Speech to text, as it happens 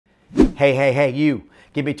Hey, you.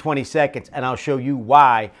 Give me 20 seconds and I'll show you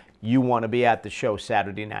why you want to be at the show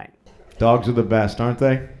Saturday night. Dogs are the best, aren't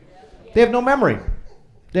they? They have no memory.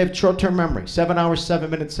 They have short-term memory. 7 hours, 7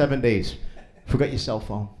 minutes, 7 days. Forget your cell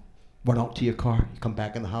phone. Run out to your car. You come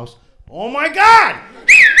back in the house. Oh my God!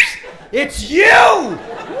 It's you!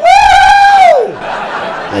 Woo!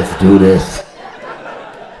 Let's do this.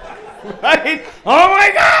 Right? Oh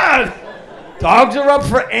my God! Dogs are up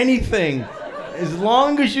for anything. As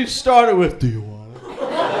long as you start it with, do you want it?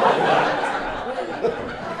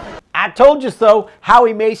 I told you so.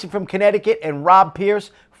 Howie Mason from Connecticut and Rob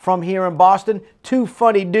Pierce from here in Boston. Two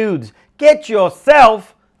funny dudes. Get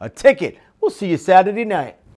yourself a ticket. We'll see you Saturday night.